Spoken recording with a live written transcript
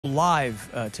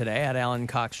Live today at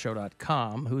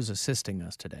AlanCoxShow.com. Who's assisting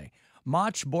us today?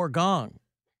 Mach Borgong.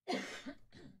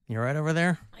 You all right over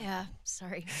there? Yeah,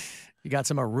 sorry. You got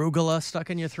some arugula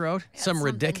stuck in your throat? Some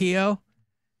something. radicchio?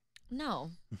 No,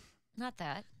 not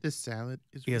that. This salad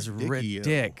is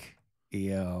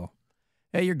Radicchio.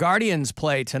 Hey, your Guardians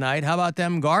play tonight. How about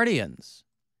them Guardians?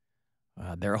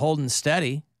 They're holding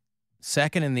steady,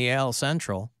 second in the AL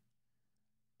Central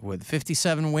with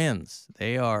 57 wins.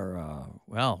 They are,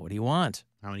 well, what do you want?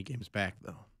 How many games back,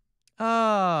 though?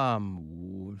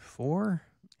 4?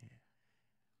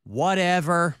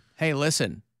 Whatever. Hey,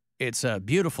 listen, it's a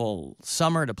beautiful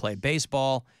summer to play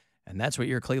baseball, and that's what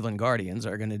your Cleveland Guardians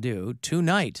are going to do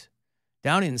tonight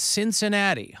down in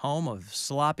Cincinnati, home of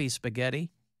sloppy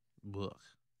spaghetti. Ugh.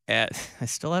 I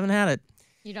still haven't had it.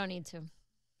 You don't need to.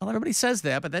 Well, everybody says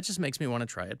that, but that just makes me want to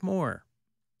try it more.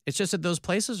 It's just that those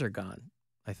places are gone,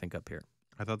 I think, up here.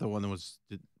 I thought the one that was,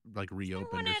 like,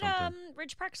 reopened One or at something.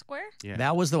 Ridge Park Square? Yeah.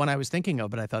 That was the one I was thinking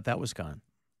of, but I thought that was gone.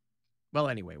 Well,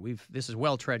 anyway, this is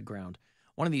well-tread ground.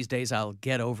 One of these days I'll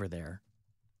get over there.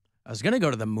 I was going to go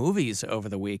to the movies over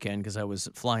the weekend because I was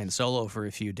flying solo for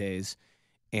a few days,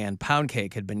 and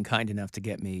Poundcake had been kind enough to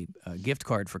get me a gift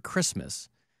card for Christmas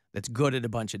that's good at a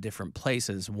bunch of different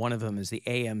places. One of them is the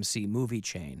AMC movie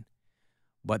chain.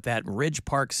 But that Ridge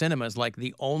Park Cinema is like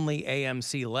the only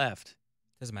AMC left.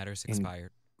 Doesn't matter. It's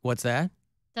expired. What's that?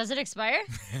 Does it expire?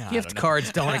 Gift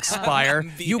cards don't expire.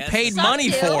 You paid Some money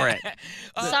do. for it.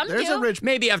 Some There's do. a rich.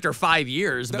 Maybe after 5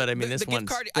 years, but I mean, this gift one's...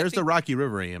 card, There's the Rocky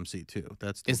River AMC too.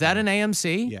 That's Is that an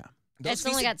AMC? Yeah. It's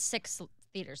only got 6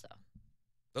 theaters, though.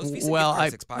 Those Visa Well, gift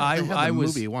cards expired. I They have the was...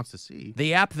 movie he wants to see.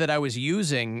 The app that I was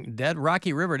using, Dead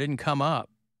Rocky River didn't come up.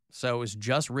 So it was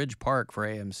just Ridge Park for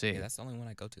AMC. Yeah, that's the only one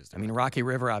I go to. I mean, Rocky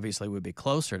River obviously would be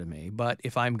closer to me, but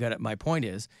if I'm gonna, my point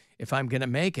is, if I'm gonna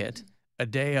make it a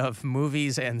day of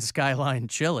movies and Skyline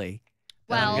chili,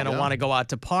 then I'm Well- gonna want to go out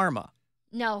to Parma.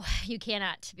 No, you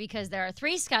cannot, because there are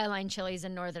 3 Skyline Chilies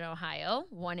in Northern Ohio,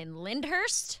 one in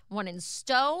Lyndhurst, one in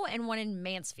Stowe, and one in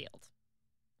Mansfield.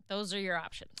 Those are your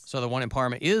options. So the one in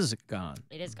Parma is gone.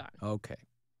 It is gone. Okay.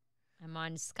 I'm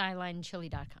on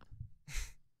SkylineChili.com.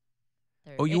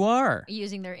 Oh, you are?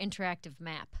 Using their interactive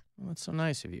map. Well, that's so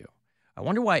nice of you. I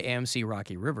wonder why AMC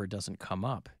Rocky River doesn't come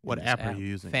up. in What this app are you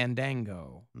using?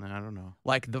 Fandango. No, I don't know.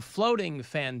 Like the floating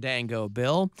Fandango,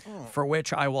 Bill, for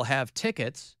which I will have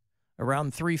tickets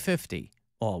around $350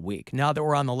 all week. Now that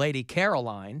we're on the Lady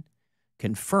Caroline,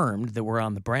 confirmed that we're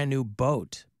on the brand new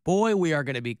boat. Boy, we are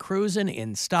going to be cruising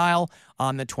in style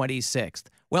on the 26th.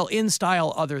 Well, in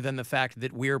style other than the fact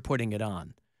that we're putting it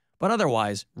on. But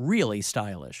otherwise, really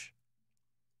stylish.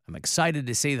 I'm excited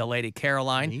to see the Lady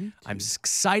Caroline. Me I'm too.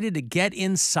 excited to get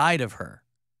inside of her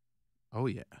Oh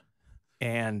yeah.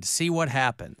 and see what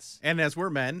happens. And as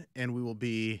we're men, and we will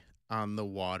be on the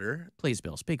water, Please,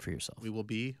 Bill, speak for yourself. we will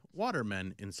be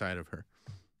watermen inside of her.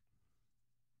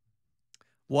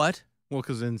 What? Well,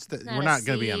 because Not we're a not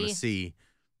going to be on the sea. sea,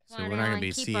 so Come on, we're not going Alan, to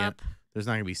be keep seeing. up. There's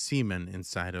not going to be seamen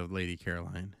inside of Lady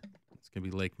Caroline. It's going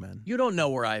to be lake men. You don't know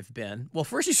where I've been. Well,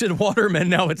 first you said watermen,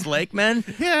 now it's lakemen.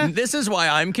 Yeah. This is why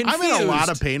I'm confused. I'm in a lot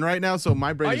of pain right now, so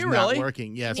my brain Are is you not really?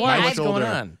 working. Yes, Yeah, Why? my What's shoulder.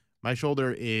 going on? My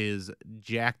shoulder is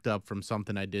jacked up from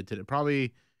something I did today.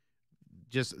 Probably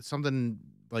just something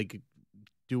like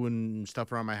doing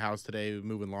stuff around my house today,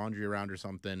 moving laundry around or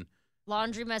something.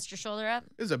 Laundry messed your shoulder up?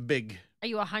 It was a big. Are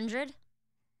you 100?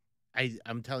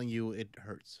 I'm telling you, it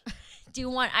hurts. Do you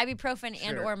want ibuprofen and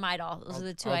Sure. or Midol? Those are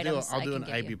the 2 I'll items I'll I do can an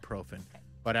give you. ibuprofen,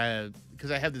 but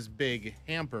because I have this big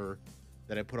hamper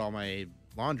that I put all my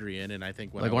laundry in, and I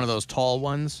think when Like one of those tall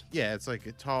ones? Yeah, it's like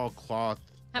a tall cloth.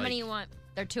 How like, many you want?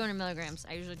 They're 200 milligrams.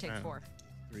 I usually take I don't 4.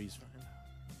 3's fine.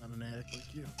 I'm an addict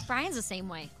like you. Brian's the same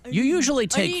way. You usually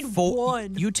take need 4.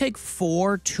 one. You take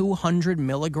 4 200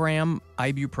 milligram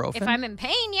ibuprofen. If I'm in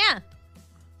pain, yeah.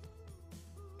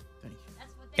 Thank you.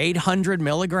 That's what they 800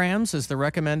 milligrams is the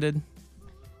recommended.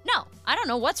 No, I don't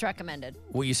know what's recommended.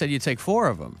 Well, you said you take 4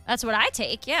 of them. That's what I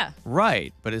take, yeah.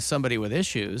 Right, but as somebody with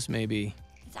issues, maybe.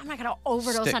 I'm not going to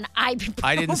overdose Stick- on ibuprofen.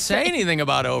 I didn't say anything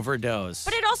about overdose.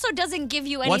 But it also doesn't give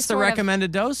you any What's the sort of-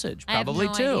 recommended dosage? I have Probably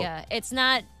no 2. idea. It's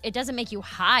not, it doesn't make you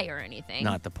high or anything.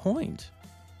 Not the point.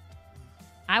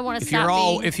 I want to If stop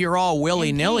you're all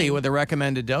willy-nilly pain. with the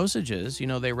recommended dosages, you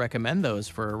know, they recommend those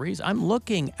for a reason. I'm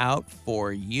looking out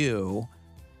for you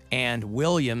and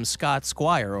William Scott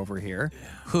Squire over here,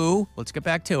 who, let's get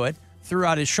back to it, threw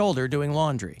out his shoulder doing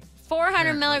laundry.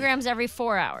 400 milligrams every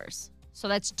 4 hours. So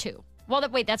that's 2. Well,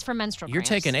 wait, that's for menstrual You're cramps.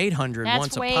 taking 800 That's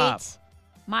once weight, a pop.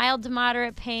 mild to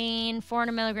moderate pain,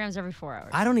 400 milligrams every 4 hours.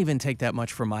 I don't even take that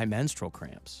much for my menstrual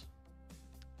cramps.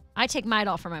 I take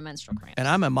Midol for my menstrual cramps. And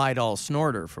I'm a Midol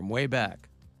snorter from way back.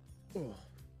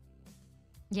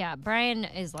 Yeah, Brian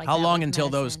is like How that long with until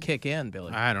those medicine. kick in,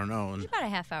 Billy? I don't know. And About a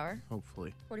half hour,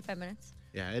 hopefully. 45 minutes.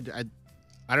 Yeah,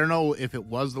 I don't know if it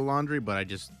was the laundry, but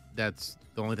that's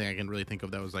the only thing I can really think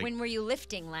of that was like. When were you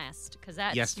lifting last? Because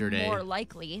that's yesterday. more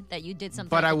likely that you did something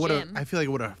But at I the would have. gym. I feel like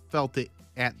I would have felt it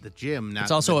at the gym. Not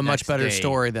It's also the a much next better day.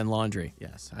 story than laundry.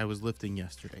 Yes, I was lifting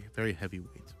yesterday. Very heavy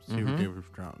weights. Mm-hmm. Super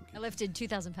strong. I lifted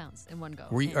 2,000 pounds in one go.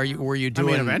 Were you, And, were you I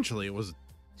doing? mean, eventually it was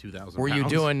 2,000. Were you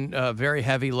pounds. doing very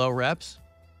heavy low reps?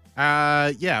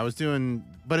 Yeah, I was doing,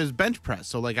 but it's bench press,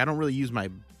 so like I don't really use my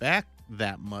back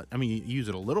that much. I mean, you use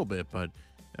it a little bit, but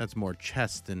that's more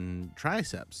chest and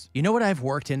triceps. You know what I've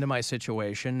worked into my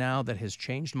situation now that has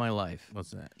changed my life?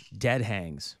 What's that? Dead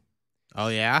hangs. Oh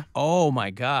yeah, Oh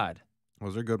my God.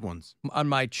 those are good ones. On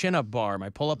my chin-up bar, my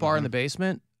pull-up bar in the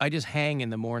basement, I just hang in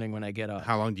the morning when I get up.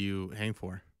 How long do you hang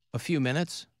for? A few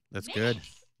minutes. That's good.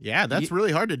 Yeah, that's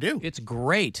really hard to do, It's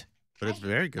great. but it's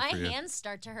very good my for you. hands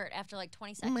start to hurt after like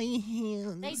 20 seconds. My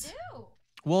hands. They do.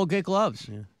 Well, get gloves.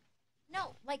 Yeah.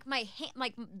 No, like my hand,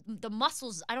 like the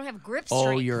muscles. I don't have grip Oh,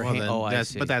 strength. your Well, hand. then Oh, I that's,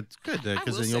 see. but that's good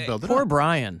because will then you'll say- build it Poor up.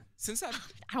 Brian. Since I've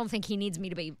I don't think he needs me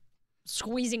to be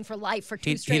squeezing for life for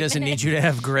He 2 straight doesn't need minutes. you to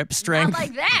have grip strength. Not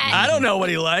like that. I don't know what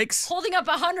he likes. Holding up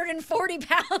 140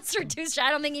 pounds for 2 straight. I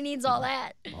don't think he needs all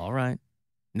that. All right.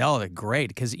 No, they're great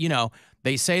because,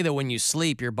 they say that when you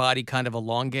sleep, your body kind of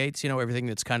elongates, everything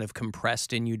that's kind of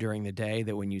compressed in you during the day,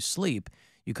 that when you sleep,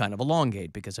 you kind of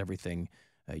elongate because everything,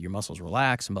 your muscles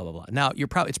relax and blah, blah, blah. Now,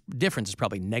 its difference is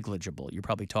probably negligible. You're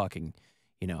probably talking,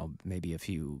 maybe a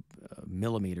few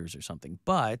millimeters or something.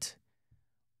 But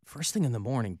first thing in the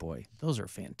morning, boy, those are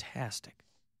fantastic.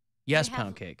 Yes, I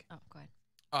have- Poundcake. Oh, go ahead.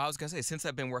 Oh, I was gonna say, since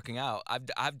I've been working out,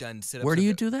 I've done sit-ups. Where do with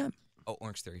you the- do that? Oh,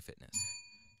 Orange Theory Fitness.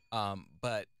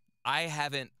 But I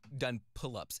haven't done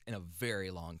pull-ups in a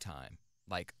very long time.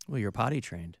 Like Well, you're potty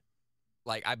trained.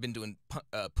 I've been doing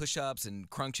push-ups and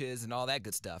crunches and all that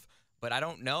good stuff. But I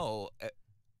don't know.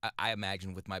 I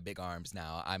imagine with my big arms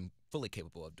now, I'm fully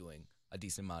capable of doing a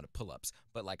decent amount of pull-ups.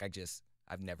 But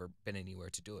I've never been anywhere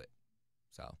to do it.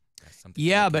 So that's something. to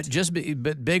Yeah, look but into.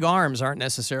 but big arms aren't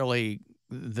necessarily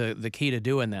the key to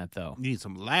doing that, though. You need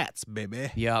some lats,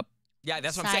 baby. Yep, Yeah,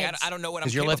 that's what I'm saying. Sides. I don't know what I'm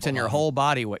because you're lifting capable your of. whole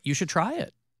body. You should try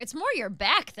it. It's more your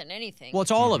back than anything. Well, it's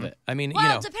all of it. I mean,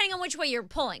 Well, depending on which way you're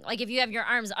pulling. Like if you have your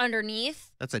arms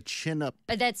underneath, That's a chin up.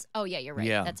 oh yeah, you're right.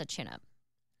 Yeah. That's a chin up.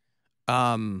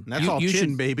 That's all you chin,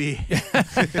 should- baby.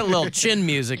 a little chin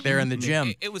music there in the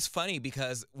gym. It was funny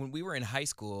because when we were in high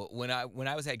school, when I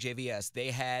was at JVS, they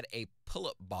had a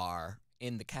pull-up bar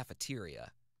in the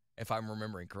cafeteria, if I'm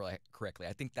remembering correctly.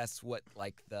 I think that's what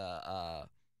the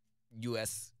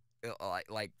U.S.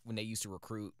 like when they used to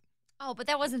recruit. Oh, but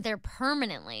that wasn't there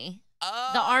permanently.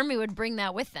 Uh, The army would bring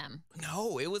that with them.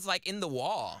 No, it was like in the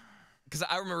wall. Because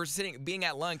I remember being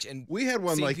at lunch and We had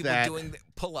one seeing like people that. doing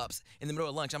pull-ups in the middle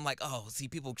of lunch. I'm like, oh, see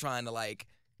people trying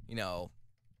to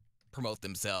promote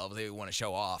themselves. They want to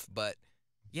show off. But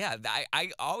yeah, I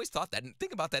always thought that and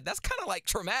think about that. That's kind of like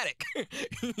traumatic.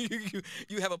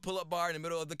 you have a pull-up bar in the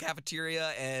middle of the cafeteria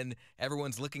and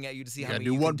everyone's looking at you to see You how gotta many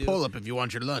do you one can pull up if you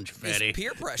want your lunch, fatty. It's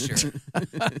peer pressure.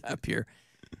 Peer,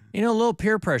 a little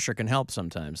peer pressure can help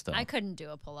sometimes, though. I couldn't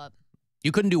do a pull up.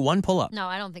 You couldn't do one pull-up. No,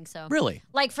 I don't think so. Really?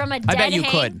 Like from a dead I bet you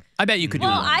hang. could. I bet you could do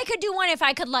Well, one. I could do one if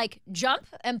I could jump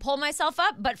and pull myself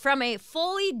up, but from a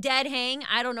fully dead hang,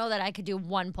 I don't know that I could do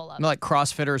one pull up. Like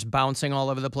CrossFitters bouncing all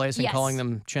over the place and Yes. calling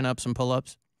them chin-ups and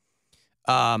pull-ups.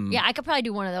 Yeah, I could probably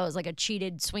do one of those, like a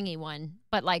cheated swingy one,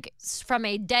 but from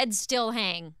a dead still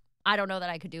hang, I don't know that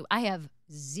I could do. I have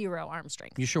zero arm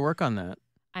strength. You should work on that.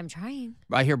 I'm trying.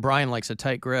 I hear Brian likes a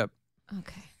tight grip.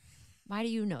 Okay. Why do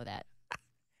you know that?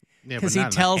 Yeah, Because but he not in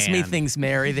a tells me hand. thdo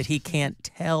Mary, that he can't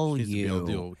tell Needs to be able to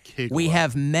do you. a kick We walk.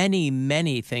 have many,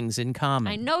 many things in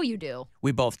common. I know you do.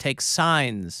 We both take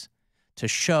signs to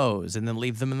shows and then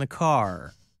leave them in the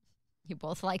car. You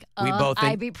both like We both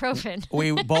think- ibuprofen.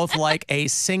 We both like a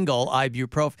single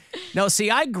ibuprofen. No,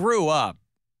 see, I grew up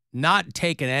not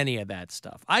taking any of that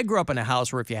stuff. I grew up in a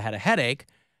house where if you had a headache,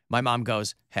 my mom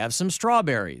goes, have some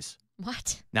strawberries.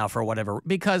 What? Now, for whatever,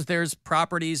 because there's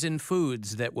properties in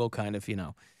foods that will kind of,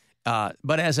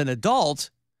 but as an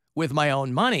adult with my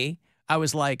own money, I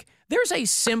was like, there's a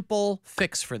simple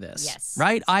fix for this. Yes.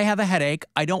 Right? I have a headache.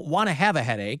 I don't want to have a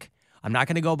headache. I'm not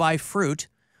going to go buy fruit.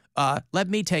 Let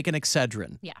me take an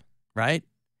Excedrin. Yeah. Right?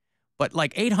 But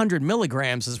 800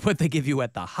 milligrams is what they give you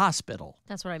at the hospital.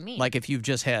 That's what I mean. Like if you've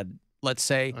just had, let's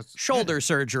say, That's- shoulder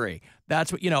surgery.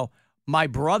 That's what, my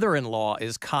brother-in-law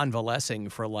is convalescing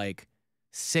for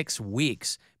 6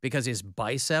 weeks because his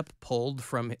bicep pulled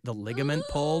from the ligament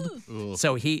pulled. Ooh.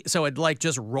 So it like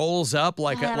just rolls up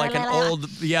like an old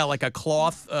like a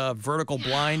cloth vertical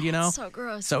blind, you know. So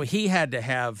gross. So he had to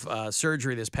have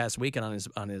surgery this past weekend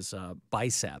on his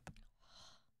bicep,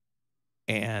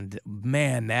 and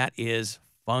man, that is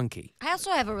funky. I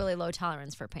also have a really low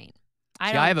tolerance for pain. See,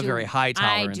 I have a very high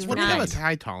tolerance. do What do you have not. a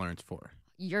high tolerance for?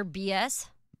 Your BS.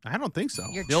 I don't think so.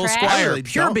 Your Bill trash. Squire, really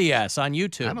pure don't. BS on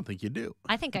YouTube. I don't think you do.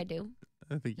 I think I do.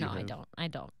 I think you No, I have. don't. I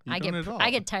don't. You don't at all.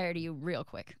 I get tired of you real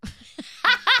quick.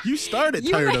 You started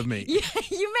You tired make- of me.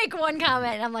 You make one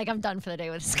comment, and I'm like, I'm done for the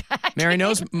day with this guy. Mary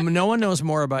knows no one knows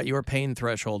more about your pain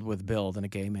threshold with Bill than a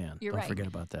gay man. You're Don't right. forget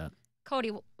about that.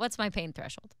 Cody, what's my pain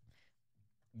threshold?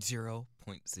 0.0.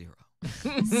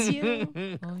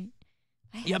 0.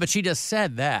 Yeah, but she just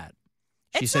said that.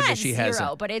 She It's said not that she 0, has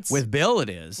but it's with Bill it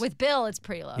is. with Bill, it's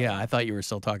pretty low. Yeah, I thought you were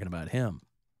still talking about him.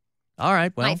 All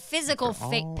right, well, my physical after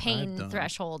all I've pain done.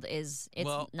 threshold is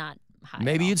not high. at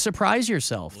maybe all. you'd surprise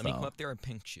yourself Let me come though. up there and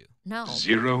pinch you. No.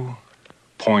 0.0.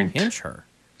 Pinch her.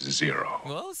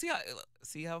 Well,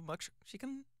 see how much she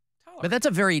can tolerate. But that's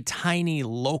a very tiny,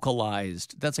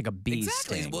 localized. That's like a bee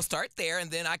exactly. sting. We'll start there, and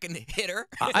then I can hit her.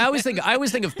 I always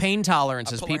think of pain tolerance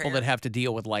I'll as pull her people hair. that have to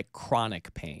deal with like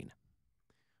chronic pain.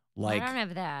 Like I don't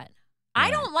have that. Yeah.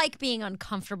 I don't like being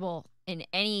uncomfortable in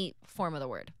any form of the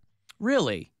word.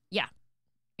 really?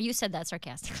 You said that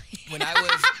sarcastically. When I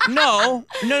was No,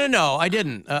 I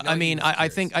didn't. I you mean, were I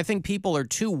serious. think people are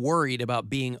too worried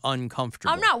about being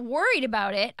uncomfortable. I'm not worried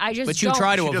about it. I just But you don't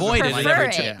try to She doesn't avoid it prefer at every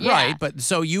it, chance, yeah. right? But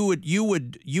so you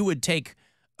would take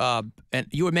and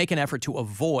you would make an effort to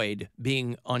avoid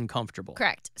being uncomfortable.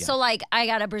 Correct. Yeah. So like I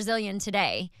got a Brazilian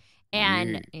today,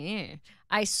 and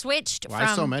I swithed Why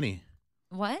from so many?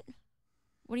 What?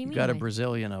 What do you You mean? got a by-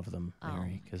 Brazilian of them, Oh, Mary,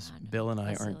 my because God. Bill and I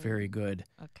aren't Brazilian. very good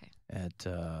Okay. at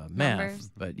math. Numbers.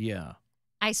 But yeah,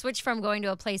 I switched from going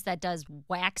to a place that does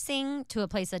waxing to a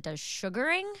place that does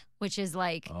sugaring, which is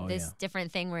like Oh, this yeah.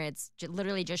 different thing where it's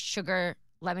literally just sugar,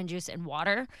 lemon juice, and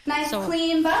water. Nice So-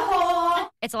 clean butthole.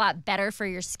 It's a lot better for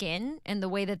your skin, and the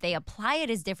way that they apply it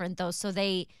is different though. So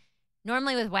they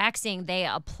normally with waxing, they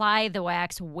apply the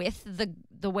wax with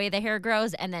the way the hair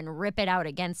grows and then rip it out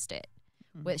against it.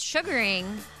 With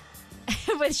sugaring,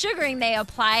 they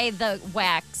apply the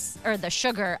wax or the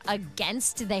sugar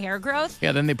against the hair growth.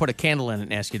 yeah. Then they put a candle in it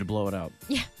and ask you to blow it out.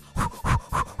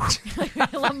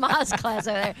 Lamaze class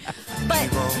over there. But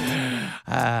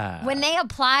Ah, when they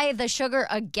apply the sugar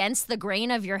against the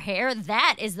grain of your hair,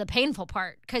 that is the painful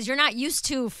part because you're not used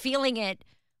to feeling it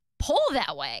pull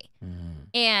that way.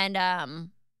 And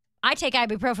I take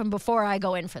ibuprofen before I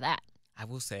go in for that. I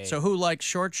will say. so who likes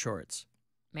short shorts?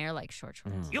 Mayor likes short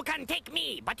shorts. You can take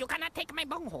me, but you cannot take my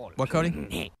bunghole. What,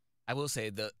 Cody? I will say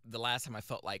the last time I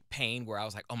felt like pain, where I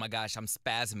was like, oh my gosh, I'm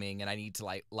spasming and I need to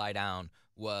like lie down,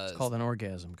 was It's called an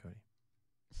orgasm, Cody.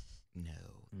 no,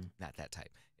 not that type.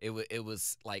 It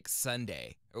was like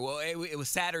Sunday, or well, it was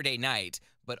Saturday night,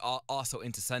 but also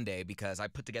into Sunday because I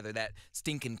put together that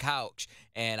stinking couch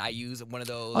and I used one of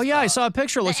those. Oh yeah, I saw a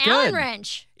picture. Looks The Allen good.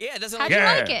 wrench. Yeah, it doesn't. How'd look, you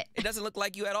like it? It doesn't look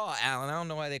like you at all, Alan. I don't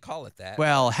know why they call it that.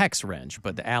 Well, hex wrench,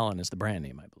 but the Allen is the brand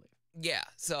name, I believe. Yeah,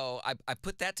 so I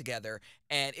put that together,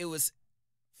 and it was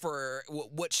for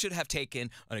what should have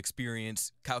taken an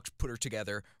experienced couch putter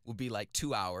together would be like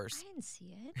 2 hours. I didn't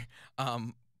see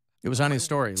it. It was on his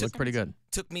story. It looked pretty good.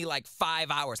 Took me like 5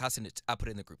 hours. I'll put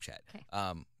it in the group chat. Okay.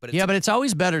 But it Yeah, took- but it's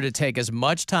always better to take as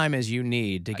much time as you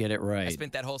need to get it I right.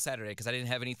 spent that whole Saturday because I didn't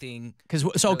have anything. Because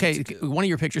really okay, to do. one of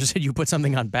your pictures said you put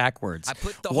something on backwards. I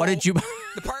put the What whole, did you?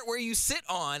 the part where you sit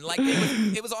on, like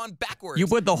it was on backwards. You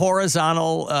put the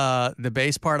horizontal, the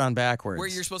base part on backwards. where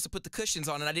you're supposed to put the cushions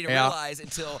on, and I didn't Yeah. realize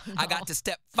until I got to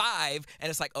step 5, and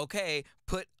it's like, okay,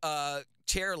 put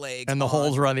chair legs and the on.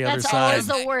 holes were on the other That's side. always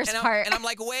the worst and part. And I'm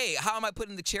like, wait, how am I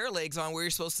putting the chair legs on where you're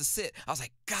supposed to sit? I was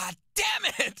like, God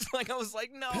damn it! Like I was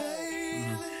like, no. Hey,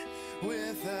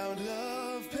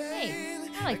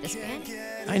 I like this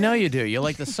band. I know you do. You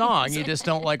like the song. You just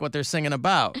don't like what they're singing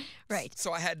about. Right.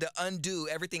 So I had to undo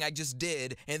everything I just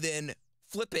did and then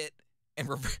flip it and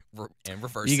reverse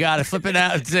it. You got to flip it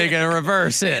out, take it, and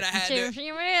reverse it. And I had to,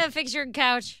 You're gonna fix your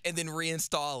couch. and then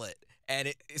reinstall it.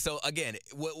 And so again,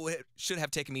 what should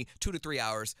have taken me 2 to 3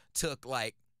 hours took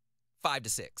like 5 to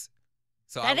 6.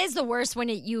 So That is the worst when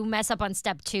you mess up on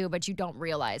step 2, but you don't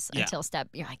realize Yeah. until step.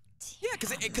 You're like, yeah,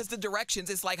 because the directions,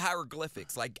 it's like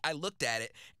hieroglyphics. Like I looked at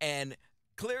it and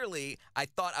clearly I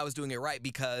thought I was doing it right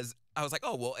because I was like,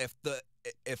 oh well, if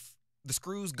the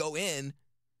screws go in,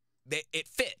 it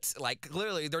fits. Like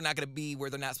clearly they're not going to be where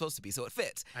they're not supposed to be, so it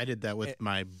fits. I did that with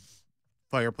my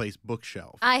fireplace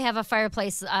bookshelf. I have a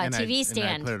fireplace And TV stand.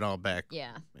 And I put it all back.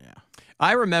 Yeah. Yeah.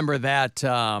 I remember that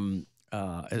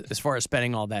as far as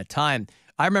spending all that time.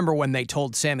 I remember when they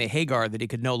told Sammy Hagar that he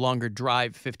could no longer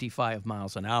drive 55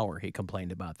 miles an hour. He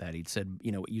complained about that. He'd said,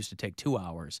 it used to take 2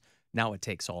 hours. Now it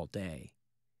takes all day.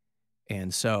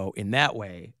 And so in that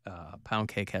way,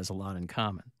 Poundcake has a lot in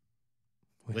common.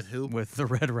 With who? With the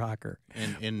Red Rocker.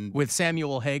 And With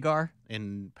Samuel Hagar.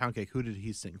 in Poundcake, who did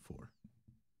he sing for?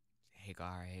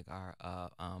 Hagar.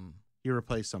 He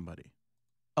replaced somebody.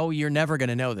 Oh, you're never going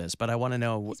to know this, but I want to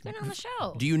know. He's been on the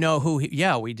show. Do you know who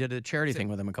yeah, we did a charity thing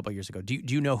with him a couple years ago. Do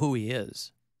you know who he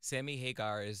is? Sammy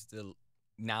Hagar is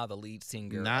now the lead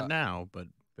singer. Not now, but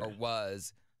or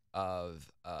was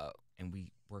of and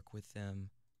we work with them.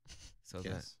 So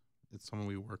yes, it's someone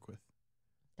we work with.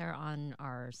 They're on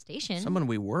our station. Someone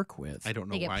we work with. I don't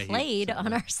know They why get played he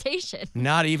on our station.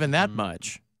 Not even that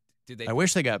much. did they? I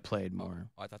wish they got played more.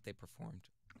 Oh, I thought they performed.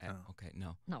 Okay,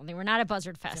 no. No, they were not at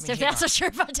Buzzard Fest. Sammy If that's Hagar. what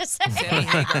you're about to say. Sammy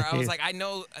Hagar. I was like, I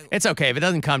know. It's okay. If it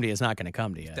doesn't come to you, it's not going to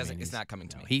come to you. I Doesn't. mean, It's he's- not coming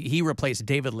to no, me. He replaced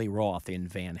David Lee Roth in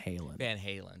Van Halen. Van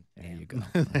Halen. There you go.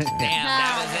 Damn,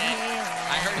 that was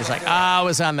it. I heard it It's like, before. I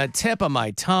was on the tip of my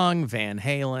tongue, Van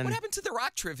Halen. What happened to the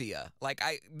rock trivia?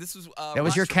 This was. That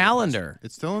was rock your trivia calendar.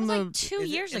 It's still in It was the. like 2 question. Is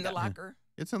it years in ago. the locker.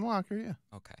 It's in the locker. Yeah.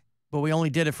 Okay. But we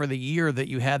only did it for the year that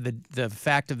you had the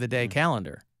fact of the day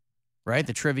calendar, right?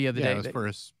 The trivia of the Yeah, day. it was for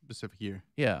a specific year.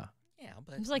 Yeah. Yeah,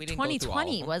 but It was we like didn't go through all of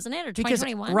 2020, them. wasn't it? Or Because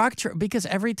 2021? because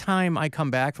every time I come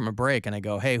back from a break and I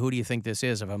go, hey, who do you think this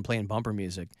is if I'm playing bumper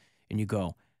music? And you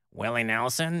go, Willie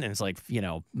Nelson? And it's like,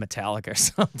 Metallica or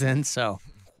something. So,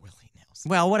 Willie Nelson.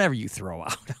 well, whatever you throw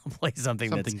out, I'll play something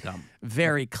Something that's dumb.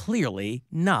 very clearly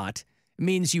not.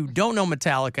 Means you don't know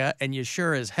Metallica and you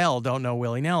sure as hell don't know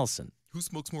Willie Nelson. Who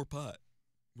smokes more pot?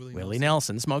 Willie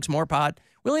Nelson smokes more pot.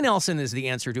 Willie Nelson is the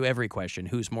answer to every question.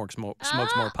 Who smokes more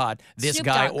pot? This Snoop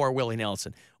guy Dogg. or Willie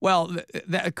Nelson? Well,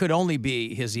 that could only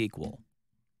be his equal.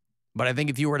 But I think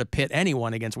if you were to pit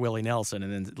anyone against Willie Nelson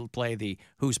and then play the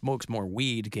who smokes more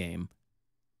weed game.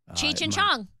 Cheech and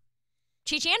Chong.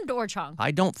 Cheech and or Chong.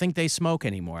 I don't think they smoke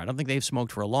anymore. I don't think they've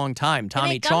smoked for a long time. They Tommy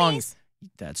make Chong. gummies?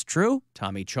 That's true.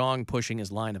 Tommy Chong pushing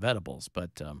his line of edibles.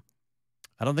 But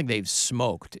I don't think they've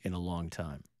smoked in a long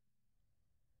time.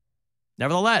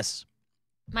 Nevertheless.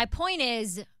 My point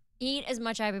is, eat as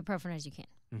much ibuprofen as you can.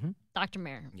 Mhm. Dr.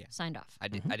 Mayer Yeah. signed off. I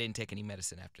didn't take any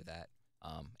medicine after that.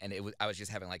 And I was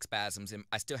just having like spasms, and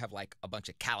I still have like a bunch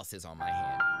of calluses on my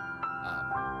hand.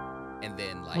 And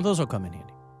then like Well, those will come in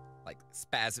handy. like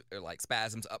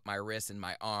spasms up my wrist and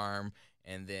my arm,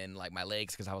 and then like my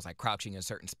legs because I was like crouching in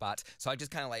certain spots. So I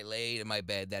just kind of like laid in my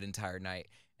bed that entire night,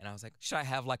 and I was like, should I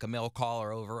have like a male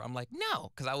caller over? I'm like, no,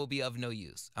 because I will be of no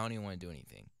use. I don't even want to do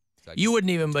anything. So I You just-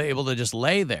 wouldn't even be able to just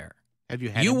lay there. Have you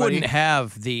had? You anybody- wouldn't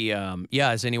have the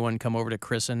has anyone come over to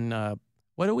Chris and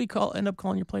what do we end up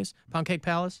calling your place? Poundcake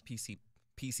Palace? PC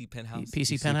penthouse.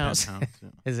 PC Penthouse. yeah.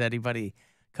 Has anybody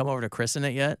come over to christen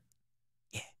it yet?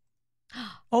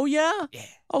 Oh yeah? Yeah.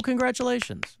 Oh,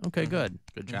 congratulations. Okay, good.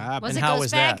 Good job. Was And it how Ghost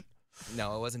was Bag? that?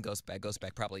 No, it wasn't Ghostbag.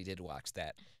 Ghostbag probably did watch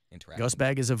that interaction.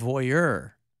 Ghostbag is a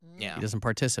voyeur. Yeah. He doesn't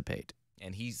participate.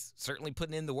 And he's certainly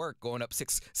putting in the work, going up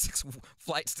six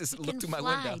flights to He look can through my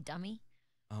fly, window. dummy.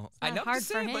 Oh, It's I not know. hard just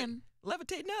for saying, but him.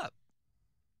 levitating up.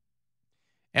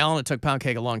 Alan, it took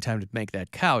Poundcake a long time to make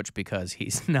that couch because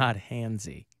he's not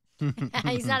handsy.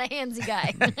 He's not a handsy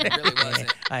guy. It really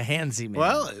wasn't. A handsy man.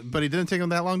 Well, but he didn't take him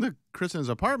that long to christen his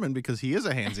apartment because he is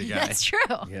a handsy guy. That's true.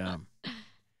 Yeah.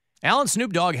 Alan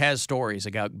Snoop Dogg has stories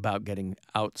about getting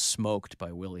outsmoked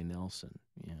by Willie Nelson.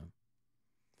 Yeah.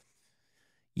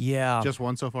 Yeah. Just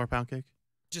one so far, Poundcake.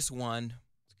 Just one.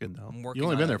 It's good though. I'm working You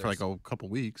only on been there for others. like a couple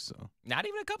weeks, so Not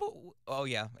even a couple. Oh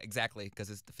yeah, exactly. Because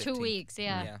it's the 15th. 2 weeks,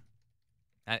 yeah.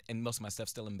 Yeah. And most of my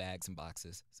stuff's still in bags and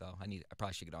boxes, so I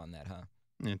probably should get on that, huh?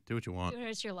 yeah, do what you want.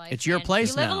 It's your life. It's your man. place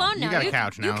You live now. alone You now. got a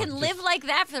couch You now. can Just- live like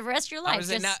that for the rest of your life.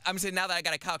 I'm saying now that I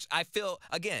got a couch, I feel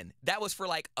again that was for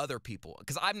like other people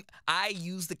because I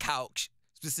use the couch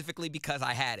specifically because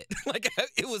I had it. Like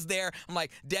it was there. I'm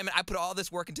like, damn it! I put all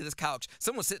this work into this couch.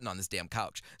 Someone's sitting on this damn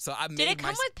couch. So I made Did it come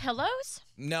with pillows?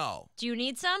 No. Do you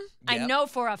need some? I Yep. know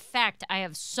for a fact I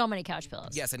have so many couch pillows.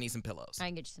 Yes, I need some pillows. I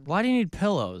can get you some. Why do you need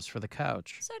pillows for the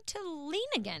couch? So to lean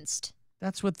against,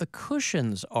 That's what the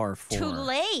cushions are for. to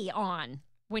lay on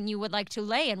when you would like to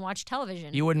lay and watch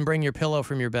television. You wouldn't bring your pillow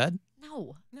from your bed?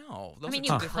 No. No. I those mean, are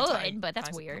you two different could, but that's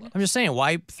kinds of weird. pillows. I'm just saying,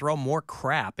 why throw more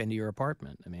crap into your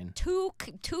apartment? I mean, Two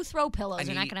throw pillows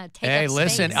are not need- going to take hey, up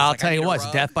listen, space. I'll Like, I tell you need a what, it's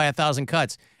rug. death by 1,000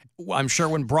 cuts. I'm sure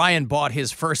when Brian bought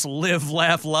his first live,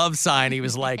 laugh, love sign, he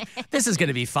was like, this is going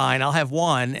to be fine. I'll have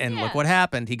one. And look Yeah. what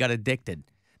happened. He got addicted.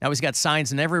 Now he's got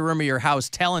signs in every room of your house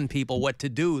telling people what to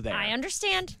do there. I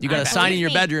understand. You got a sign in your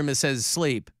Believe me. bedroom that says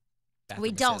sleep. Bathroom We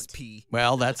says don't. pee.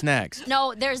 Well, that's next.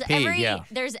 No, there's yeah.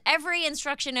 there's every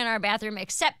instruction in our bathroom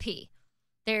except pee.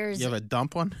 There's You have a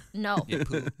dump one? no. Yeah,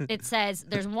 poo. It says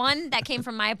there's one that came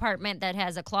from my apartment that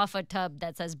has a clawfoot tub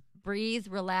that says breathe,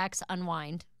 relax,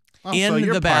 unwind. Oh, In so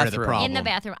you're the part of the bathroom. problem. In the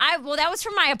bathroom. Well, that was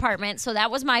from my apartment, so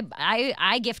that was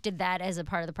I gifted that as a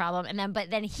part of the problem. And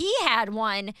then he had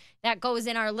one that goes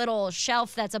in our little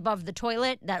shelf that's above the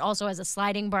toilet that also has a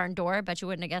sliding barn door. Bet you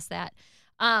wouldn't have guessed that.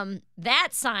 That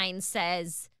sign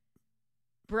says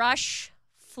brush,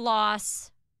 floss,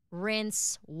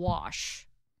 rinse, wash.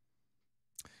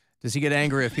 Does he get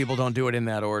angry if people don't do it in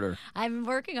that order? I'm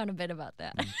working on a bit about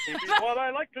that. Pee pee's what I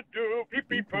like to do. Pee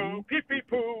pee poo, pee pee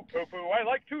poo, poo poo. I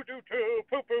like to do too.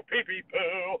 Poo poo, pee pee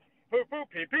poo. Poo poo,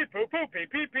 pee pee poo, poo pee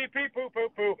pee pee pee poo poo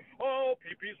poo. Oh,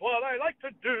 pee pee's what I like to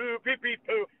do. Pee pee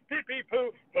poo, pee pee poo,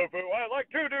 poo poo. I like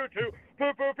to do too.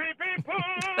 Poo poo, pee pee poo.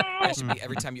 That should be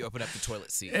every time you open up the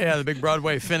toilet seat. Yeah, the big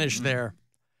Broadway finish there.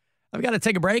 I've got to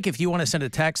take a break. If you want to send a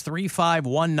text,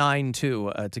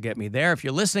 35192 to get me there. If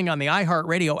you're listening on the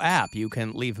iHeartRadio app, you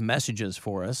can leave messages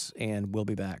for us, and we'll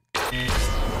be back.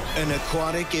 An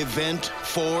aquatic event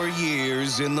 4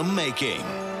 years in the making.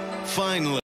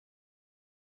 Finally.